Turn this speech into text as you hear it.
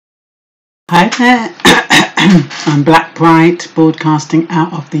Hi there, I'm Blackbright, broadcasting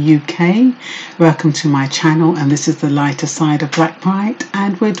out of the UK. Welcome to my channel, and this is the lighter side of Blackbright,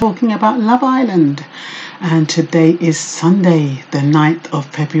 and we're talking about Love Island. And today is Sunday, the 9th of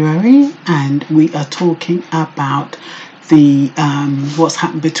February, and we are talking about the what's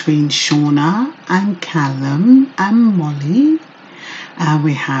happened between Shauna and Callum and Molly.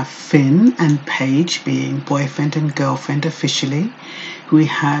 We have Finn and Paige being boyfriend and girlfriend officially. We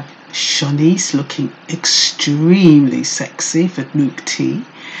have Shanice looking extremely sexy for Luke T.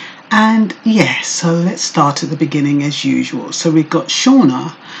 And yeah, so let's start at the beginning as usual. So we've got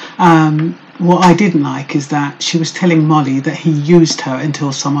Shauna. What I didn't like is that she was telling Molly that he used her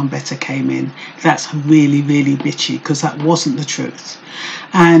until someone better came in. That's really, really bitchy, because that wasn't the truth.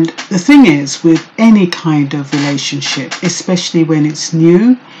 And the thing is, with any kind of relationship, especially when it's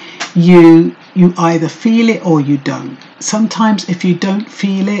new, you either feel it or you don't. Sometimes if you don't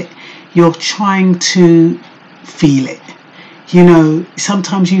feel it, you're trying to feel it. You know,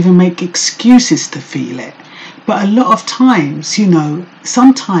 sometimes you even make excuses to feel it. But a lot of times,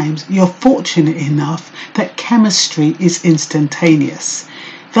 sometimes you're fortunate enough that chemistry is instantaneous.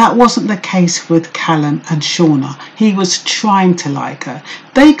 That wasn't the case with Callum and Shauna. He was trying to like her.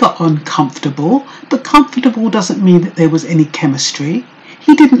 They got on comfortable, but comfortable doesn't mean that there was any chemistry.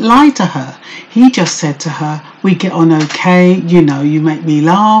 He didn't lie to her. He just said to her, we get on okay, you make me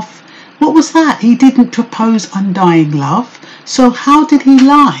laugh. What was that? He didn't propose undying love. So how did he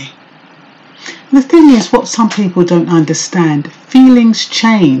lie? The thing is, what some people don't understand, feelings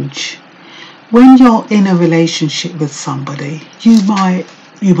change. When you're in a relationship with somebody, you might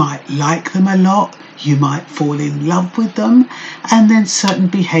like them a lot, you might fall in love with them, and then certain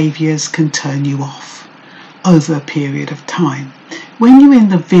behaviours can turn you off over a period of time. When you're in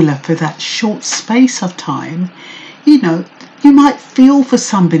the villa for that short space of time, you might feel for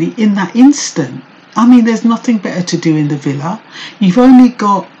somebody in that instant. I mean, there's nothing better to do in the villa. You've only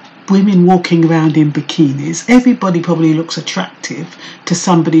got women walking around in bikinis. Everybody probably looks attractive to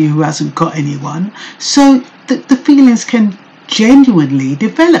somebody who hasn't got anyone. So the feelings can genuinely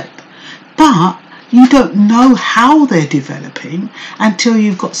develop. But you don't know how they're developing until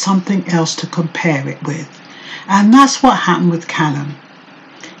you've got something else to compare it with. And that's what happened with Callum.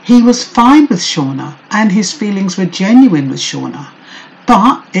 He was fine with Shauna, and his feelings were genuine with Shauna.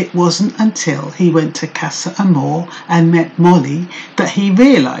 But it wasn't until he went to Casa Amor and met Molly that he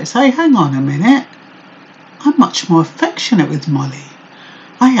realised, hey, hang on a minute, I'm much more affectionate with Molly.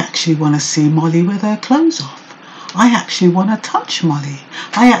 I actually want to see Molly with her clothes off. I actually want to touch Molly.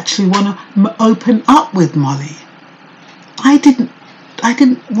 I actually want to open up with Molly. I didn't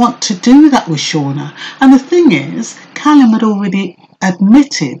want to do that with Shauna. And the thing is, Callum had already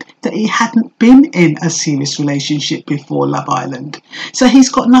admitted that he hadn't been in a serious relationship before Love Island. So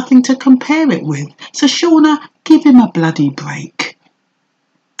he's got nothing to compare it with. So Shauna, give him a bloody break.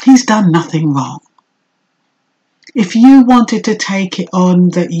 He's done nothing wrong. If you wanted to take it on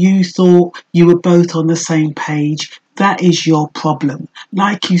that you thought you were both on the same page, that is your problem.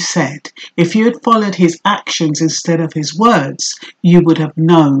 Like you said, if you had followed his actions instead of his words, you would have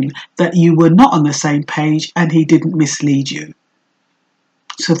known that you were not on the same page and he didn't mislead you.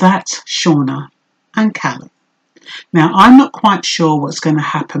 So that's Shauna and Callum. Now, I'm not quite sure what's going to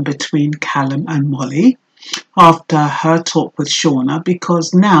happen between Callum and Molly after her talk with Shauna,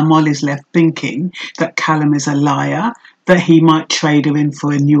 because now Molly's left thinking that Callum is a liar, that he might trade her in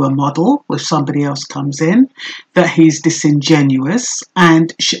for a newer model if somebody else comes in, that he's disingenuous,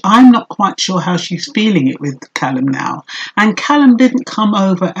 and I'm not quite sure how she's feeling it with Callum now. And Callum didn't come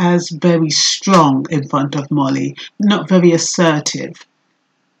over as very strong in front of Molly, not very assertive.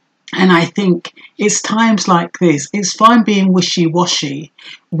 And I think it's times like this, it's fine being wishy-washy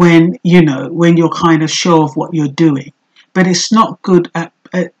when you're kind of sure of what you're doing, but it's not good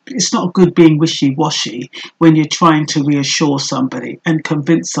being wishy-washy when you're trying to reassure somebody and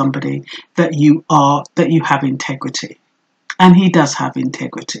convince somebody that you have integrity. And he does have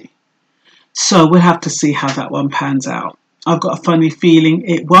integrity. So we'll have to see how that one pans out. I've got a funny feeling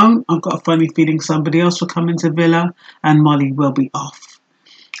it won't. I've got a funny feeling somebody else will come into Villa and Molly will be off.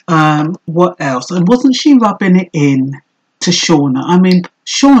 What else? And wasn't she rubbing it in to Shauna? I mean,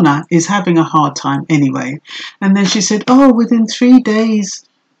 Shauna is having a hard time anyway. And then she said, oh, within 3 days,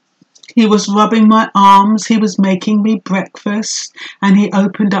 he was rubbing my arms, he was making me breakfast, and he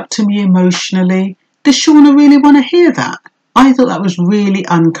opened up to me emotionally. Does Shauna really want to hear that? I thought that was really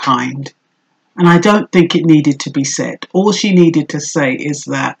unkind. And I don't think it needed to be said. All she needed to say is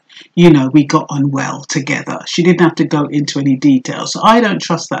that, we got on well together. She didn't have to go into any details. So I don't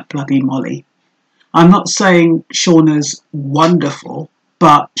trust that bloody Molly. I'm not saying Shauna's wonderful,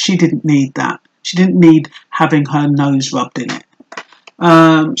 but she didn't need that. She didn't need having her nose rubbed in it.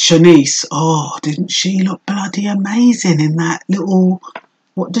 Shanice, oh, didn't she look bloody amazing in that little,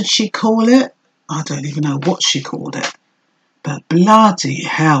 what did she call it? I don't even know what she called it. But bloody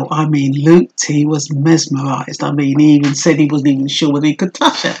hell, I mean, Luke T was mesmerised. I mean, he even said he wasn't even sure whether he could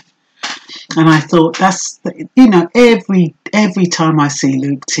touch it. And I thought, that's, you know, every time I see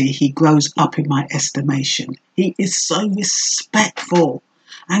Luke T, he grows up in my estimation. He is so respectful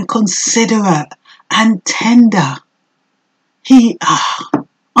and considerate and tender. He,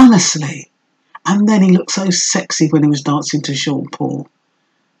 honestly. And then he looked so sexy when he was dancing to Sean Paul.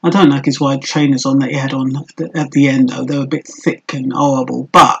 I don't like his wide trainers on that he had on at the end, though. They were a bit thick and horrible.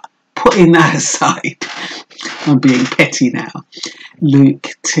 But putting that aside, I'm being petty now. Luke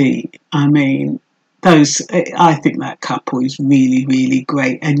T, I mean, I think that couple is really, really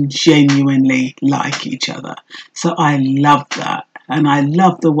great and genuinely like each other. So I love that. And I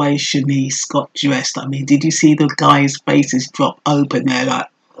love the way Shanice got dressed. I mean, did you see the guys' faces drop open there? Like,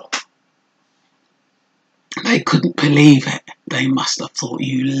 they couldn't believe it. They must have thought,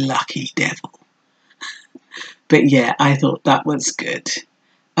 you lucky devil. But yeah, I thought that was good.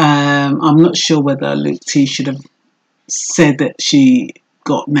 I'm not sure whether Luke T should have said that she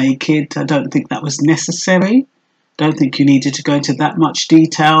got naked. I don't think that was necessary. Don't think you needed to go into that much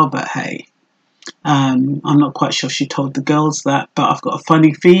detail, but hey. I'm not quite sure she told the girls that, but I've got a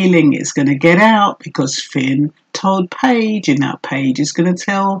funny feeling it's going to get out because Finn told Paige, and now Paige is going to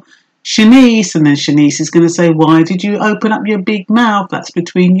tell Shanice, and then Shanice is going to say, why did you open up your big mouth? That's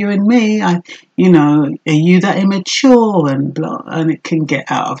between you and me. Are you that immature? And blah, and it can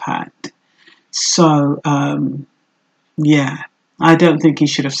get out of hand. So, yeah, I don't think he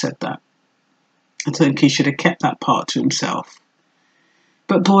should have said that. I think he should have kept that part to himself.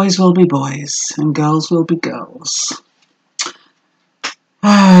 But boys will be boys and girls will be girls.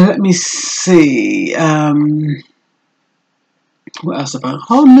 Let me see. What else about?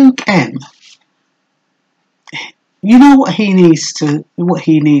 Oh, Luke M. You know what he needs to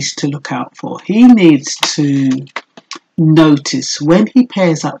look out for? He needs to notice when he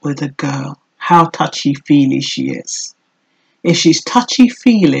pairs up with a girl how touchy-feely she is. If she's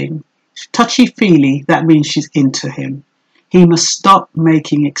touchy-feely, that means she's into him. He must stop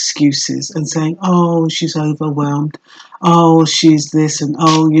making excuses and saying, oh, she's overwhelmed. Oh, she's this, and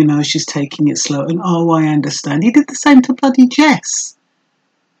oh, you know, she's taking it slow. And oh, I understand. He did the same to bloody Jess.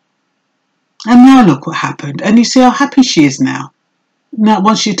 And now look what happened. And you see how happy she is now. Now,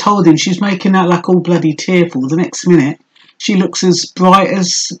 once you told him, she's making out like all bloody tearful. The next minute, she looks as bright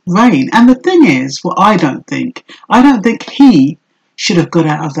as rain. And the thing is, what I don't think he should have got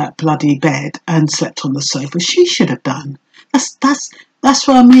out of that bloody bed and slept on the sofa. She should have done. That's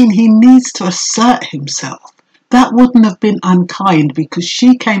what I mean. He needs to assert himself. That wouldn't have been unkind because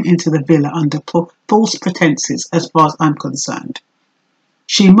she came into the villa under false pretenses as far as I'm concerned.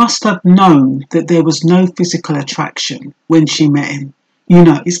 She must have known that there was no physical attraction when she met him. You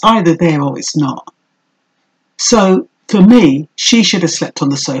know, it's either there or it's not. So, for me, she should have slept on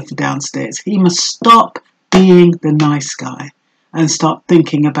the sofa downstairs. He must stop being the nice guy and start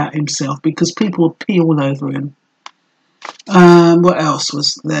thinking about himself because people will pee all over him. What else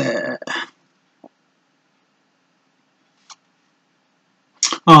was there?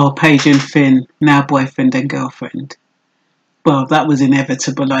 Oh, Paige and Finn, now boyfriend and girlfriend. Well, that was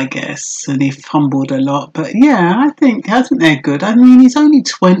inevitable, I guess, and he fumbled a lot. But yeah, I think they're good. I mean, he's only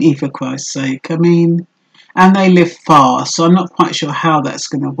 20 for Christ's sake. I mean, and they live far, so I'm not quite sure how that's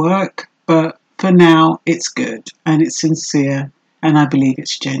going to work. But for now, it's good and it's sincere, and I believe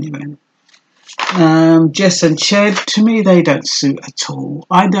it's genuine. Jess and Ched, to me, they don't suit at all.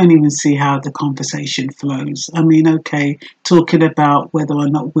 I don't even see how the conversation flows. I mean, okay, talking about whether or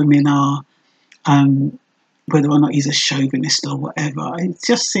not women are, whether or not he's a chauvinist or whatever, it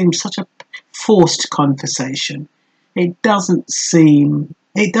just seems such a forced conversation. I don't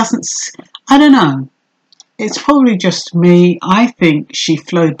know. It's probably just me. I think she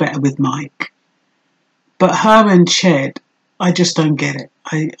flowed better with Mike. But her and Ched, I just don't get it.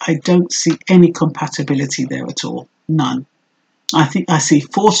 I don't see any compatibility there at all. None. I think I see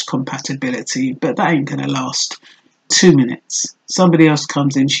forced compatibility, but that ain't going to last 2 minutes. Somebody else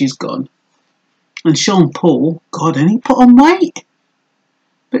comes in, she's gone. And Sean Paul, God, and he put on weight.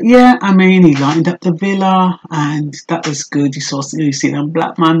 But yeah, I mean, he lightened up the villa, and that was good. You see them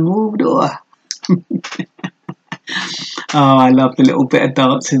black man moved over. Oh, I love the little bit of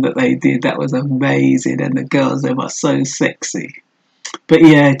dancing that they did. That was amazing, and the girls, they were so sexy. But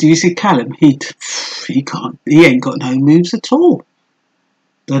yeah, do you see Callum? He ain't got no moves at all.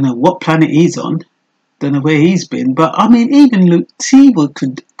 Don't know what planet he's on. Don't know where he's been, but I mean, even Luke T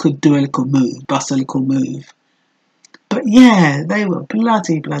could do a little move, bust a little move. But yeah, they were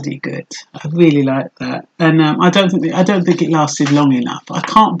bloody good. I really liked that, and I don't think it lasted long enough. I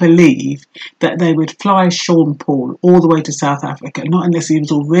can't believe that they would fly Sean Paul all the way to South Africa, not unless he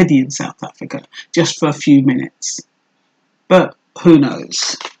was already in South Africa, just for a few minutes. But who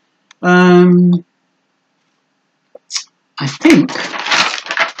knows? I think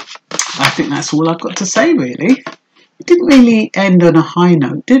that's all I've got to say, really. It didn't really end on a high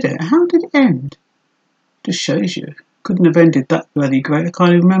note, did it? How did it end? Just shows you. Couldn't have ended that bloody great. I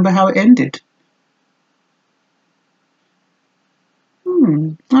can't even remember how it ended.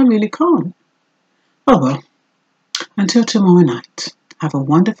 I really can't. Oh well. Until tomorrow night. Have a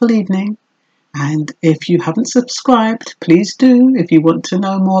wonderful evening. And if you haven't subscribed, please do. If you want to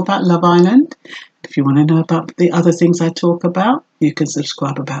know more about Love Island, if you want to know about the other things I talk about, you can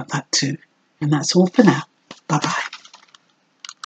subscribe about that too. And that's all for now. Bye-bye.